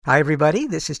Hi, everybody.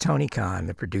 This is Tony Khan,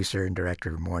 the producer and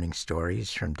director of Morning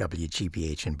Stories from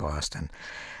WGBH in Boston.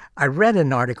 I read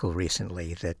an article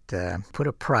recently that put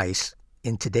a price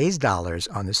in today's dollars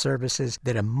on the services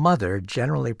that a mother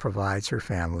generally provides her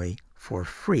family for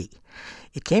free.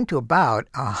 It came to about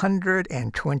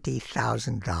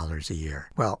 $120,000 a year.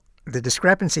 Well, the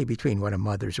discrepancy between what a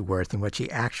mother's worth and what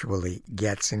she actually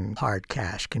gets in hard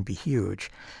cash can be huge,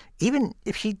 even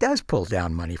if she does pull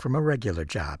down money from a regular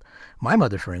job. My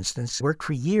mother, for instance, worked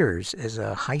for years as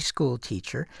a high school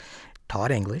teacher,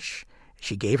 taught English.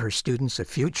 She gave her students a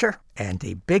future and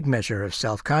a big measure of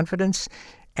self-confidence,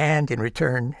 and in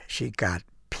return, she got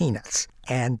peanuts.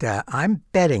 And I'm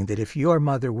betting that if your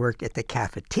mother worked at the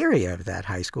cafeteria of that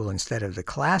high school instead of the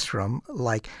classroom,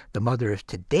 like the mother of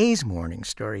today's morning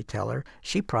storyteller,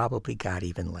 she probably got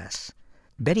even less.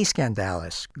 Betty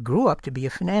Skandalis grew up to be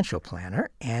a financial planner,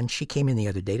 and she came in the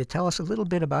other day to tell us a little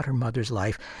bit about her mother's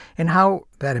life and how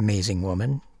that amazing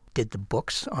woman did the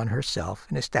books on herself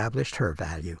and established her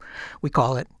value. We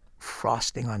call it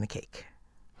frosting on the cake.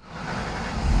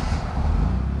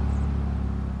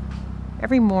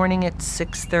 Every morning at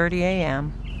 6:30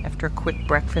 a.m., after a quick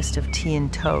breakfast of tea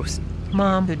and toast,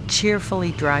 Mom would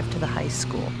cheerfully drive to the high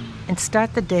school and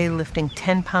start the day lifting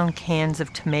 10-pound cans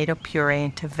of tomato puree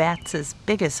into vats as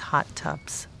big as hot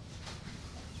tubs.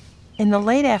 In the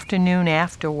late afternoon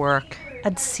after work,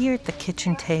 I'd see her at the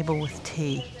kitchen table with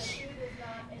tea.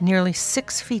 Nearly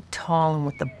 6 feet tall and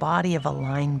with the body of a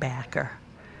linebacker.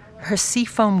 Her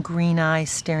seafoam green eyes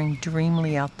staring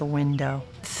dreamily out the window,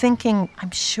 thinking, I'm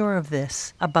sure of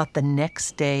this, about the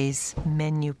next day's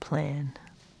menu plan.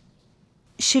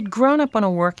 She'd grown up on a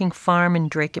working farm in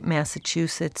Dracut,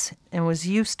 Massachusetts, and was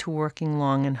used to working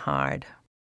long and hard.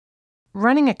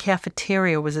 Running a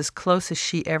cafeteria was as close as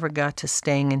she ever got to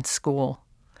staying in school.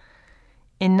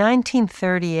 In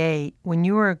 1938, when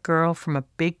you were a girl from a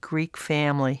big Greek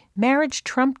family, marriage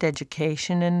trumped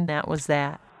education, and that was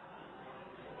that.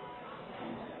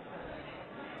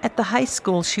 At the high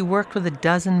school, she worked with a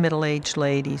dozen middle-aged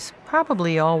ladies,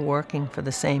 probably all working for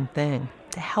the same thing,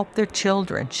 to help their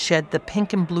children shed the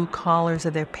pink and blue collars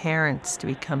of their parents to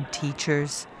become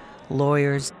teachers,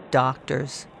 lawyers,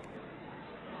 doctors.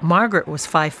 Margaret was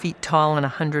 5 feet tall and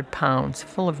 100 pounds,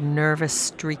 full of nervous,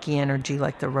 streaky energy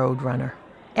like the Roadrunner.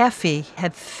 Effie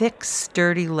had thick,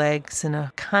 sturdy legs and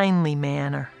a kindly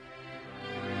manner.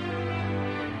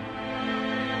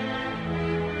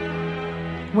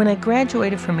 When I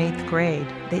graduated from 8th grade,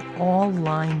 they all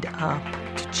lined up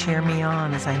to cheer me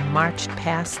on as I marched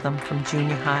past them from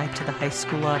junior high to the high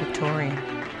school auditorium.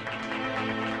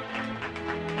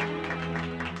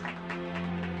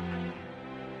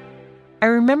 I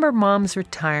remember Mom's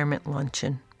retirement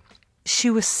luncheon. She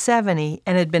was 70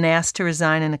 and had been asked to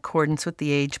resign in accordance with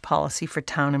the age policy for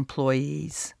town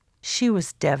employees. She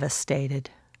was devastated.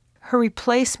 Her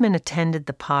replacement attended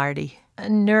the party, a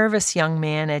nervous young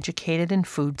man educated in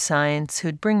food science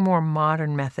who'd bring more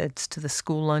modern methods to the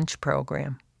school lunch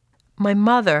program. My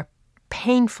mother,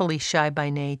 painfully shy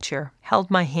by nature, held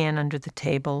my hand under the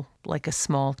table like a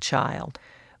small child.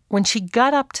 When she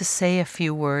got up to say a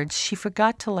few words, she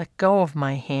forgot to let go of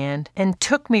my hand and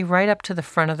took me right up to the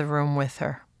front of the room with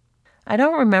her. I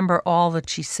don't remember all that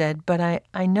she said, but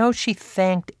I know she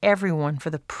thanked everyone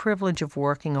for the privilege of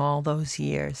working all those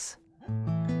years.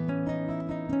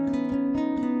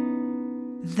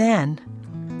 Then,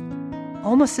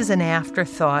 almost as an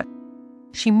afterthought,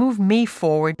 she moved me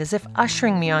forward as if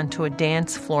ushering me onto a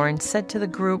dance floor and said to the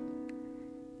group,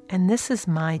 "And this is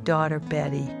my daughter,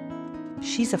 Betty.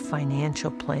 She's a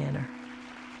financial planner."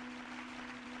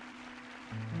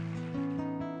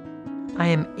 I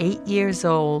am 8 years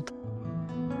old.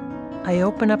 I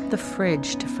open up the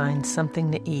fridge to find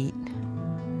something to eat.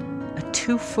 A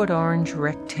 2-foot orange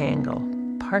rectangle,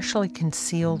 partially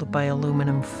concealed by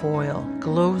aluminum foil,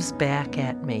 glows back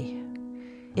at me.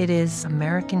 It is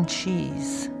American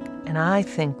cheese, and I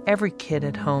think every kid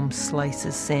at home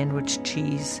slices sandwich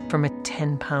cheese from a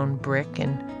 10-pound brick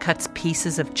and cuts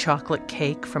pieces of chocolate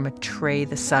cake from a tray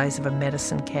the size of a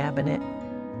medicine cabinet.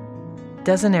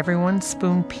 Doesn't everyone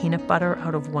spoon peanut butter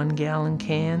out of 1-gallon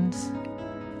cans?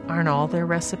 Aren't all their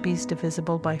recipes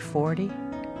divisible by 40?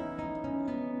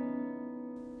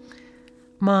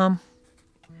 Mom,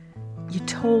 you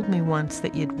told me once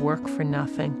that you'd work for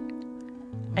nothing.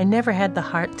 I never had the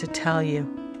heart to tell you.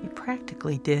 You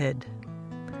practically did.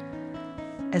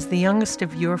 As the youngest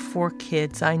of your 4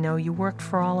 kids, I know you worked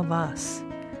for all of us.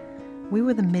 We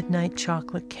were the midnight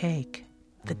chocolate cake,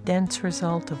 the dense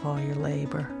result of all your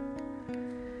labor.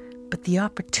 But the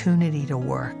opportunity to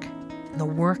work, and the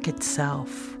work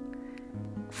itself,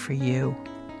 for you,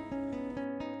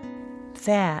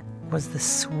 that was the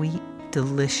sweet,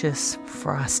 delicious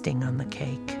frosting on the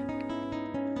cake.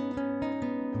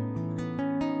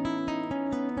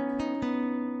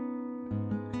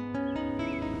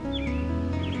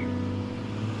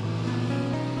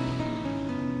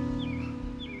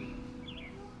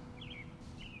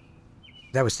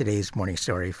 That was today's morning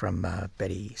story from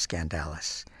Betty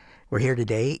Scandalis. We're here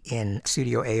today in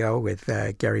Studio AO with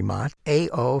Gary Mott.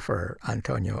 AO for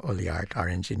Antonio Oliart, our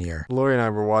engineer. Lori and I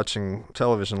were watching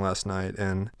television last night,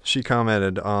 and she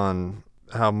commented on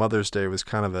how Mother's Day was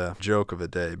kind of a joke of a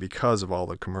day because of all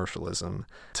the commercialism.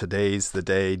 Today's the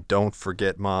day, don't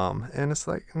forget Mom. And it's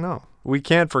like, no, we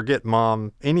can't forget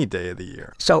Mom any day of the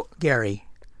year. So, Gary,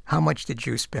 how much did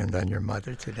you spend on your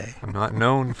mother today? I'm not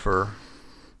known for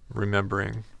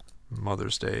remembering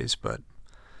Mother's Days, but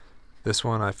this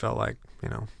one I felt like,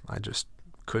 I just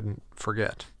couldn't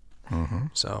forget. Mm-hmm.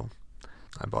 So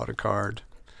I bought a card.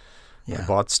 Yeah. I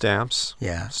bought stamps.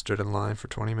 Yeah. Stood in line for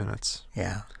 20 minutes.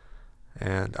 Yeah.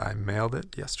 And I mailed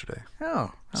it yesterday.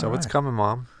 Oh, so right. It's coming,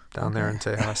 Mom, down there in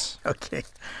Tejas. Okay.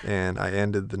 And I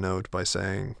ended the note by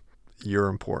saying, "You're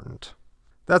important."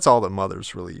 That's all that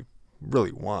mothers really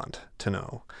want to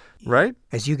know, right?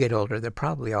 As you get older, they're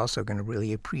probably also going to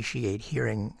really appreciate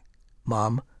hearing,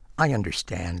 "Mom, I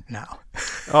understand now."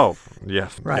 Oh, yeah.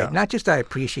 Right. Yeah. Not just I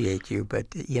appreciate you, but,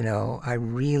 I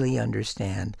really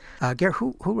understand. Gary,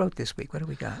 who wrote this week? What do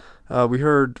we got? We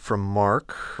heard from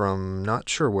Mark from not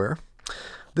sure where.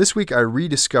 This week I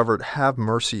rediscovered Have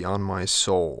Mercy on My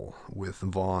Soul with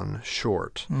Vaughn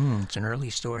Short. It's an early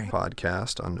story.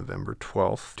 Podcast on November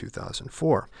 12th,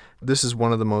 2004. This is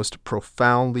one of the most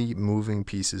profoundly moving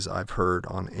pieces I've heard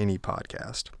on any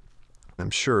podcast. I'm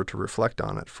sure to reflect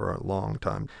on it for a long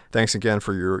time. Thanks again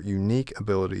for your unique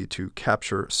ability to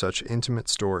capture such intimate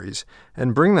stories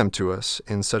and bring them to us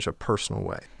in such a personal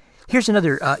way. Here's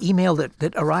another email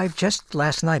that arrived just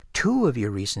last night. 2 of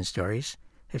your recent stories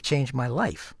have changed my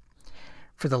life.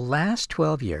 For the last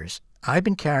 12 years, I've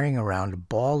been carrying around a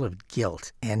ball of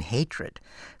guilt and hatred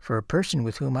for a person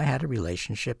with whom I had a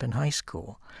relationship in high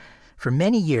school. For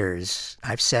many years,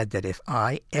 I've said that if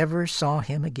I ever saw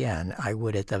him again, I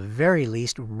would at the very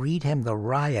least read him the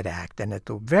riot act and at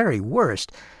the very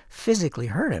worst, physically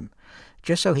hurt him,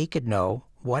 just so he could know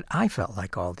what I felt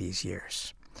like all these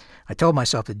years. I told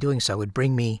myself that doing so would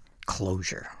bring me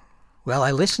closure. Well,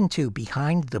 I listened to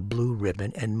Behind the Blue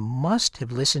Ribbon and must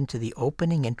have listened to the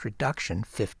opening introduction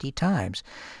 50 times.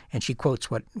 And she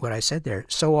quotes what I said there.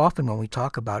 So often when we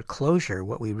talk about closure,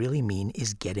 what we really mean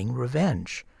is getting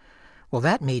revenge. Well,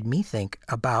 that made me think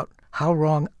about how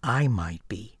wrong I might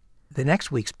be. The next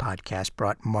week's podcast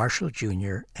brought Marshall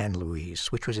Jr. and Louise,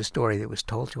 which was a story that was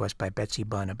told to us by Betsy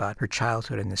Bunn about her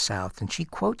childhood in the South. And she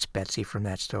quotes Betsy from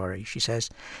that story. She says,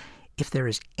 "If there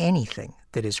is anything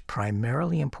that is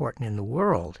primarily important in the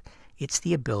world, it's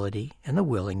the ability and the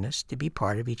willingness to be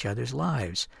part of each other's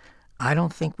lives. I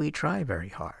don't think we try very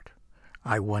hard.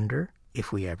 I wonder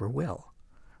if we ever will."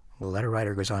 The letter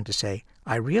writer goes on to say,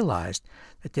 "I realized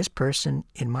that this person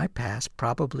in my past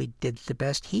probably did the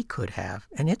best he could have,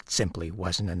 and it simply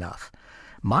wasn't enough.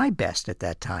 My best at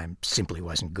that time simply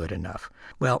wasn't good enough."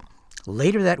 Well,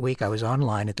 later that week I was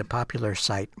online at the popular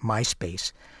site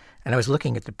MySpace, and I was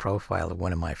looking at the profile of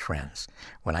one of my friends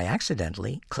when I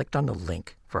accidentally clicked on the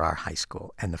link for our high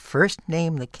school, and the first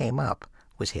name that came up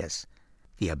was his.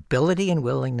 The ability and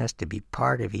willingness to be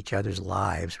part of each other's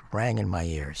lives rang in my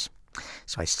ears.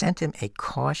 So I sent him a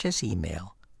cautious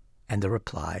email, and the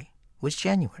reply was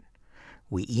genuine.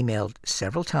 We emailed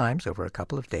several times over a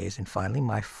couple of days, and finally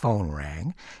my phone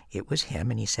rang. It was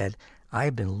him, and he said,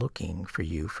 "I've been looking for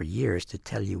you for years to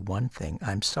tell you one thing.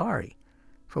 I'm sorry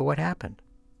for what happened."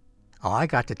 Oh, I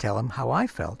got to tell him how I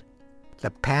felt.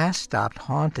 The past stopped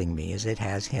haunting me as it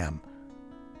has him.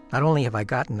 Not only have I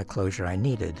gotten the closure I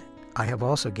needed, I have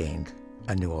also gained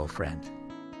a new old friend.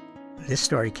 This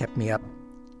story kept me up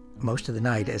most of the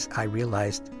night as I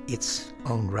realized its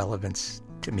own relevance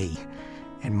to me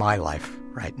and my life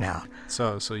right now.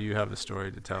 So you have a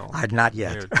story to tell. Not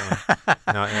yet.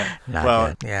 Not yet. Not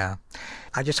yet. Yeah.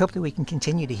 I just hope that we can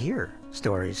continue to hear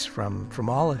stories from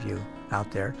all of you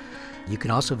out there. You can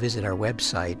also visit our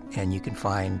website, and you can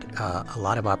find a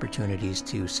lot of opportunities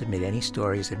to submit any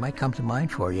stories that might come to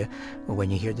mind for you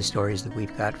when you hear the stories that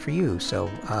we've got for you. So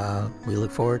we look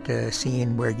forward to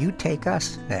seeing where you take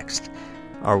us next.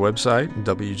 Our website,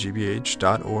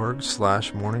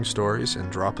 wgbh.org/morningstories,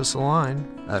 and drop us a line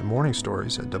at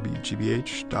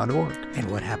morningstories@wgbh.org.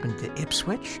 And what happened to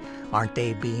Ipswich? Aren't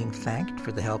they being thanked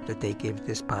for the help that they give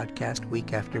this podcast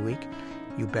week after week?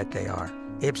 You bet they are.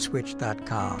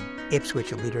 Ipswitch.com.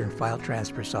 Ipswitch, a leader in file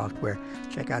transfer software.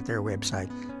 Check out their website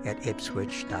at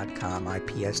ipswitch.com,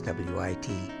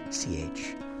 IPSWITCH.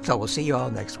 So we'll see you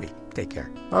all next week. Take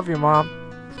care. Love you, Mom.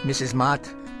 Mrs.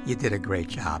 Mott, you did a great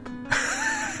job.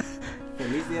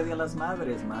 Feliz Dia de las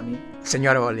Madres, Mami.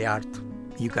 Senora Oliarto,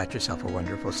 you got yourself a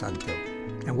wonderful son, too.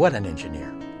 And what an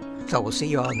engineer. So we'll see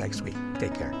you all next week.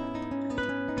 Take care.